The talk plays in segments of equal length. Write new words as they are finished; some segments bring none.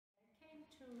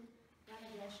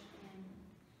Radhadesh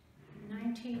in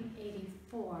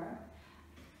 1984.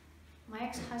 My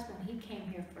ex-husband, he came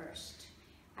here first.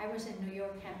 I was in New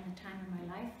York having the time of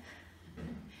my life.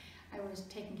 I was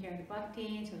taking care of the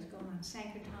Bhaktins, I was going on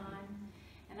Sankirtan,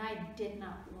 and I did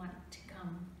not want to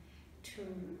come to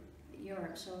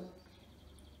Europe. So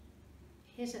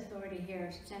his authority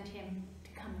here sent him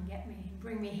to come and get me and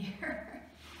bring me here.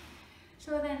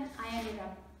 So then I ended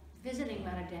up visiting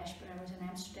Radhadesh, but I was in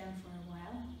Amsterdam for a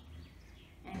while.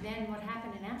 And then what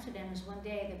happened in Amsterdam is one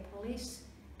day the police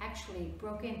actually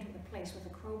broke into the place with a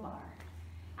crowbar.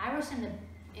 I was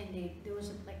there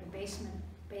was like a basement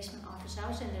office. I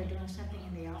was in there doing something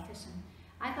in the office, and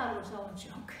I thought it was all a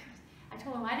joke. I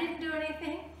told them I didn't do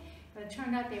anything, but it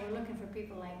turned out they were looking for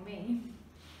people like me.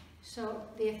 So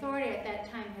the authority at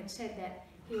that time had said that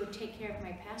he would take care of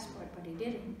my passport, but he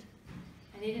didn't.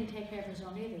 And he didn't take care of his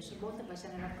own either, so both of us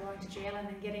ended up going to jail and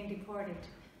then getting deported.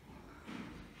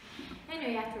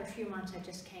 Anyway, after a few months, I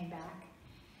just came back.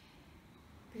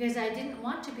 Because I didn't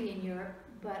want to be in Europe,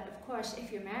 but of course,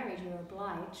 if you're married, you're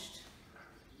obliged.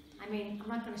 I mean, I'm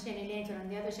not going to say any names, but on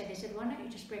the other side, they said, why don't you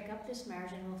just break up this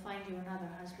marriage and we'll find you another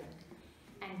husband.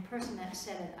 And the person that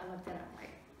said it, I looked at him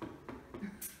like,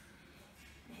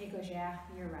 he goes, yeah,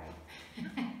 you're right.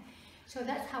 So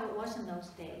that's how it was in those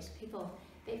days. People,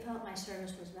 they felt my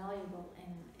service was valuable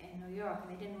in New York,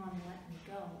 and they didn't want to let me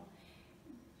go.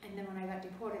 And then when I got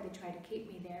deported, they tried to keep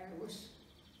me there. It was,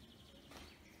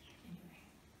 anyway.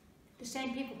 The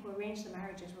same people who arranged the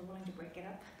marriages were willing to break it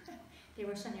up. They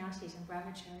were sannyasis and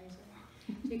brahmacharis.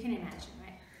 So you can imagine,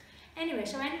 right? Anyway,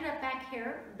 so I ended up back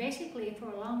here. Basically,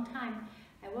 for a long time,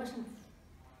 I wasn't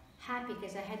happy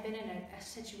because I had been in a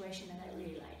situation that I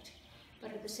really liked.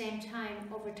 But at the same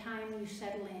time, over time, you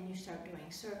settle in, you start doing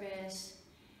service.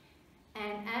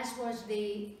 And as was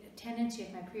the tendency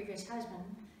of my previous husband,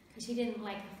 because he didn't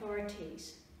like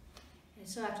authorities. And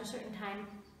so after a certain time,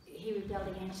 he rebelled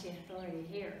against the authority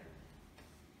here.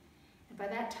 And by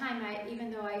that time,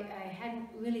 even though I hadn't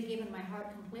really given my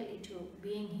heart completely to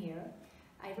being here,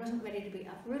 I wasn't ready to be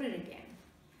uprooted again.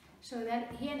 So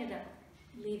that he ended up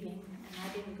leaving, and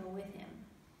I didn't go with him.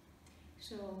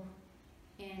 So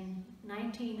in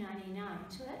 1999,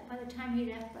 so that by the time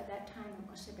he left, by that time it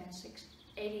must have been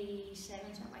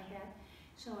 87, something like that.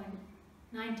 So in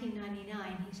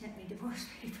 1999, he sent me divorce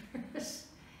papers.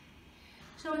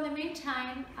 So in the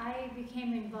meantime, I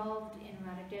became involved in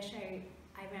Radhadesh.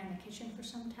 I ran the kitchen for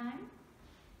some time.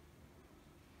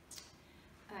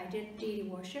 I did deity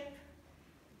worship.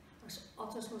 I was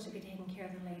also supposed to be taking care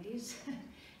of the ladies.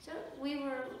 So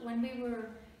when we were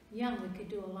young, we could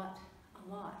do a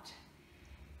lot.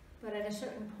 But at a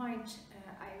certain point,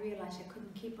 I realized I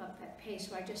couldn't keep up that pace,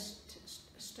 so I just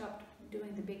stopped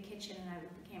doing the big kitchen, and I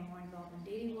became more involved in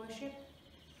deity worship.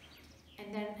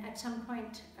 And then at some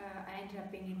point, I ended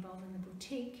up being involved in the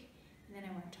boutique, and then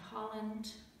I went to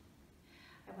Holland.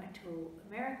 I went to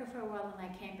America for a while, and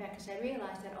I came back because I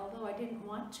realized that although I didn't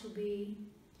want to be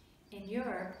in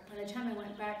Europe, by the time I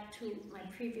went back to my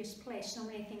previous place, so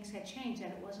many things had changed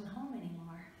that it wasn't home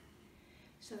anymore.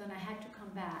 So then I had to come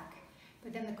back.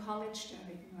 But then the college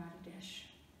started in Radhadesh.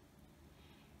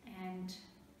 And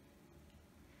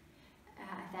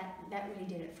that really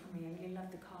did it for me. I really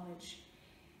loved the college.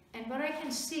 And what I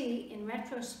can see in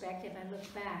retrospect, if I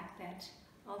look back, that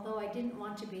although I didn't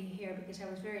want to be here because I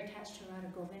was very attached to Radha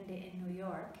Govinda in New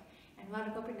York, and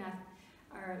Radha Gopinath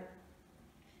are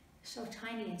so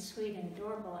tiny and sweet and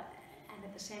adorable, and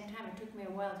at the same time it took me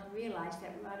a while to realize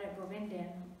that Radha Govinda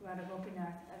and Radha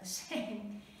Gopinath are the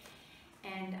same.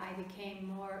 And I became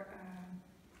more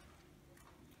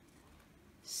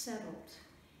settled.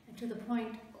 And to the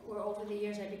point where over the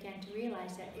years I began to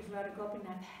realize that if Radha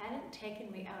Gopinath hadn't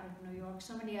taken me out of New York,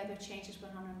 so many other changes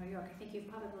went on in New York. I think you've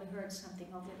probably heard something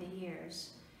over the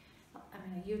years. I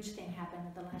mean, a huge thing happened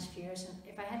in the last few years, and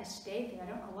if I had stayed there, I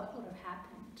don't know what would have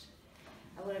happened.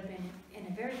 I would have been in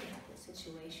a very difficult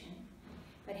situation.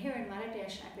 But here in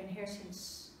Radhadesh, I've been here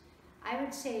since, I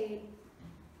would say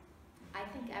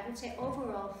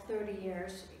overall 30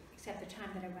 years, except the time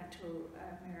that I went to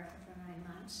America for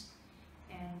 9 months.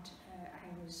 And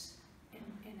I was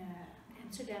in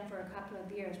Amsterdam for a couple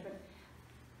of years, but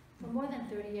for more than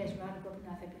 30 years, Radha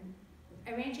Gopinath have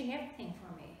been arranging everything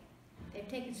for me. They've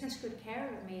taken such good care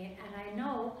of me, and I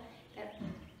know that,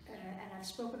 and I've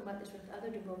spoken about this with other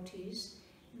devotees,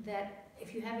 that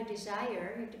if you have a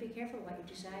desire, you have to be careful what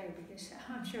you desire, because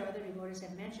I'm sure other devotees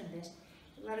have mentioned this.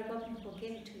 Radha Gopinath will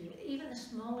give it to you. Even the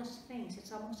smallest things,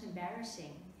 it's almost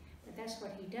embarrassing, but that's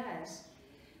what he does.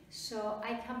 So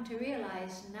I come to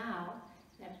realize now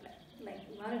that, like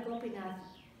Radha Gopinath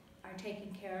are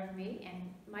taking care of me,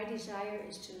 and my desire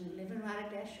is to live in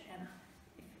Radhadesh, and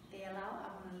if they allow, I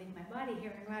want to leave my body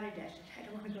here in Radhadesh. I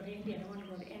don't want to go to India, I don't want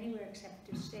to go to anywhere except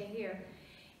to stay here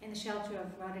in the shelter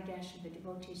of Radhadesh and the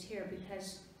devotees here,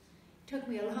 because it took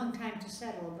me a long time to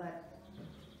settle, but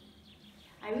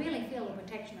I really feel the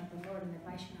protection of the Lord and the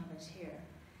Vaishnavas here.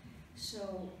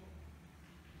 So,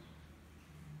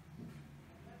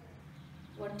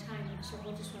 one time,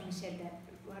 Sahota Swami said that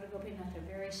Radha Gopinath are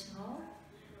very small,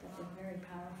 but they're very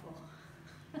powerful.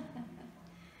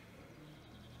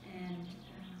 And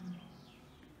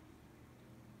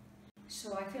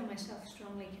so I feel myself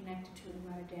strongly connected to the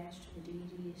Radhadesh, to the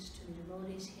deities, to the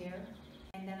devotees here.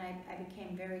 And then I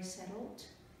became very settled.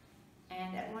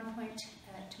 And at one point,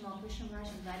 Tamal Krishna Maharaj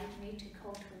invited me to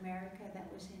go to America. That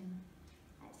was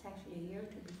it's actually a year or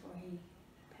two before he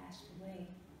passed away.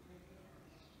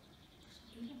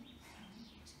 I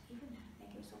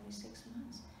think it was only 6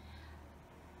 months.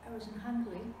 I was in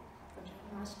Hungary for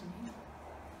Janmashtami,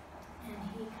 and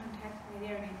he contacted me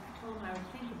there, and I told him I would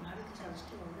think about it because I was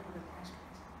still a little bit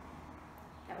restless.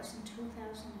 That was in 2001.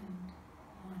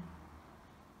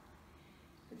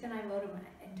 But then I wrote him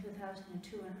in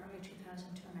 2002 and early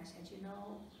 2002, and I said, you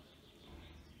know,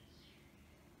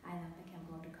 I don't think I'm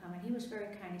going to come. And he was very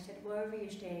kind. He said, wherever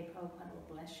you stay, Prabhupada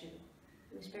will bless you.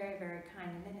 He was very, very kind.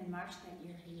 And then in March that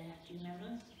year, he left. Do you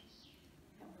remember?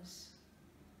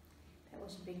 That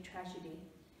was a big tragedy.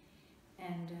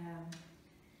 And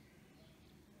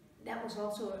that was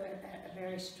also a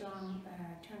very strong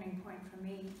turning point for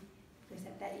me, because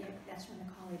that year, that's when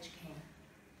the college came.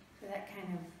 So that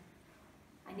kind of,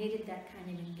 I needed that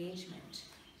kind of engagement.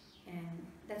 And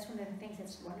that's one of the things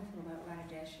that's wonderful about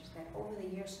Radhadesh, is that over the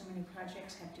years so many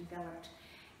projects have developed.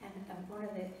 And one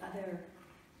of the other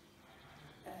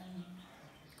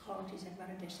qualities of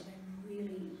Radhadesh that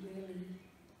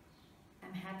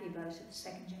I'm happy about is that the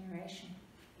second generation,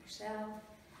 yourself,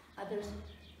 others,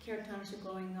 kirtans are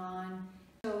going on.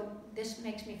 So this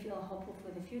makes me feel hopeful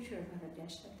for the future of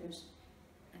Radhadesh, that there's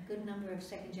a good number of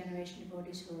second generation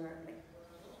devotees who are like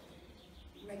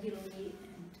regularly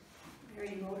and very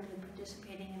devotedly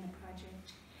participating in the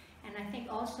project. And I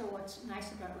think also what's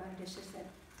nice about Radhadesh is that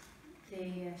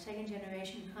the second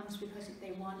generation comes because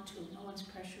they want to. No one's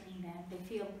pressuring them. They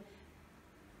feel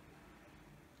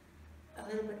a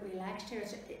little bit relaxed here.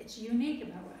 It's unique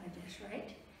about Radhadesh,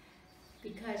 right?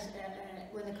 Because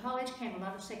when the college came, a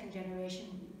lot of second generation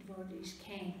devotees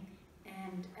came,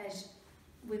 and as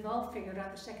we've all figured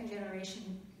out, the second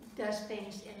generation does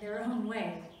things in their own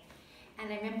way.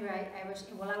 And I remember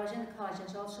while I was in the college, I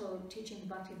was also teaching the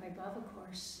Bhakti Vaibhava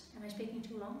course. Am I speaking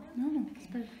too long now? No, okay.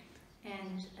 It's perfect.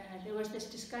 And there was this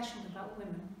discussion about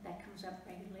women that comes up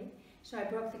regularly. So I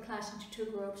broke the class into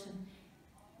 2 groups, and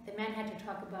the men had to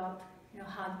talk about, you know,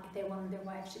 how they wanted their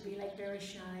wives to be like very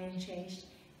shy and chaste,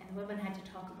 and the women had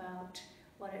to talk about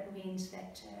what it means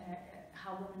that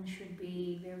how women should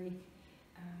be very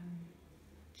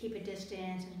keep a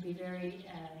distance and be very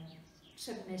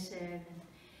submissive. And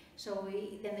so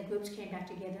then the groups came back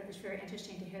together. It was very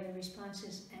interesting to hear the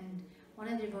responses. And one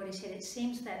of the devotees said, it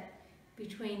seems that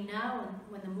between now and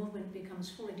when the movement becomes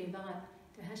fully developed,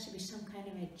 there has to be some kind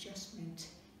of adjustment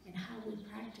in how we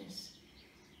practice.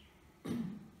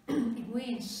 If we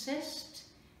insist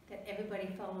that everybody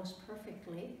follows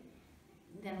perfectly,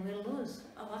 then we'll lose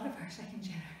a lot of our second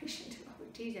generation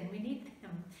devotees, and we need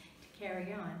them to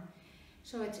carry on.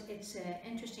 So it's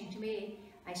interesting to me.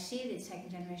 I see the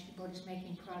second generation devotees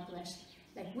making progress.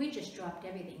 Like, we just dropped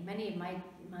everything. Many of my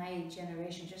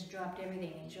generation just dropped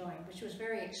everything and joined, which was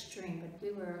very extreme, but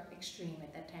we were extreme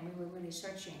at that time. We were really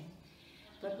searching.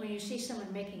 But when you see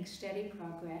someone making steady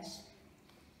progress,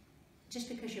 just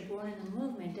because you're born in the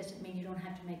movement doesn't mean you don't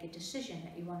have to make a decision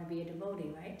that you want to be a devotee,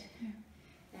 right? Yeah.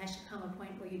 There has to come a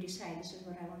point where you decide, this is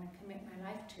what I want to commit my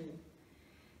life to.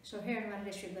 So here in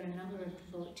Radhadesh, we've got a number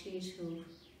of devotees who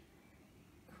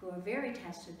are very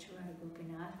attached to Radha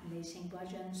Gopinath, and they sing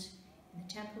bhajans in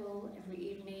the temple every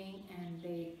evening, and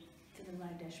they do the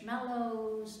Radhadesh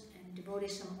mellows, and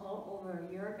devotees from all over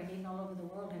Europe and even all over the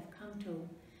world have come to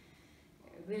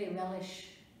really relish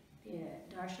the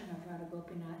darshan of Radha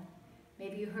Gopinath.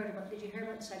 Maybe you heard about, did you hear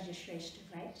about Sajja Shrestha,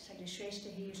 right? Sajja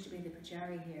Shrestha, he used to be the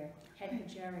pujari here, head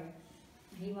pujari.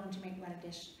 And he wanted to make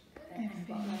Radhadesh and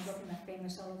Radha Gopinath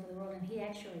famous all over the world, and he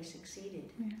actually succeeded.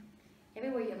 Yeah.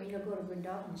 Everywhere, I mean, you'll go to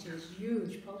Vrindavan and see these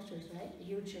huge posters, right?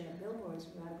 Huge billboards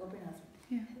of Radha Gopinath.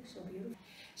 Yeah. So beautiful.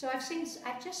 So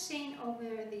I've just seen over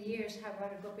the years how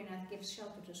Radha Gopinath gives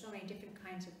shelter to so many different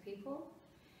kinds of people,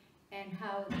 and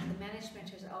how the management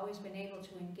has always been able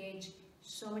to engage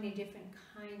so many different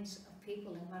kinds of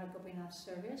people in Radha Gopinath's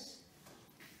service.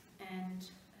 And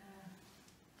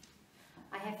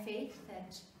I have faith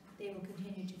that they will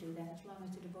continue to do that as long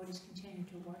as the devotees continue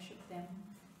to worship them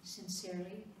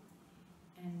sincerely.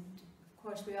 And of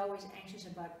course, we're always anxious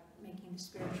about making the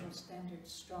spiritual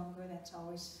standards stronger. That's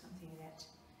always something that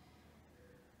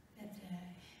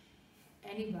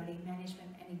anybody,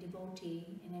 management, any devotee,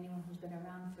 and anyone who's been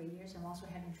around for years, I'm also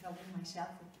having trouble myself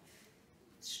with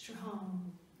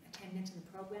strong attendance in the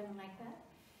program and like that.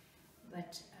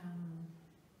 But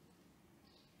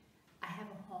I have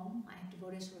a home, I have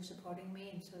devotees who are supporting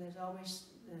me, and so there's always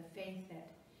the faith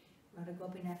that Radha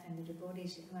Gopinath and the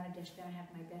devotees in Radhadesh have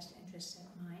my best interests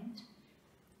at mind.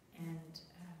 And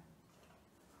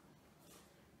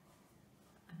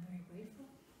I'm very grateful.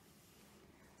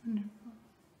 Wonderful.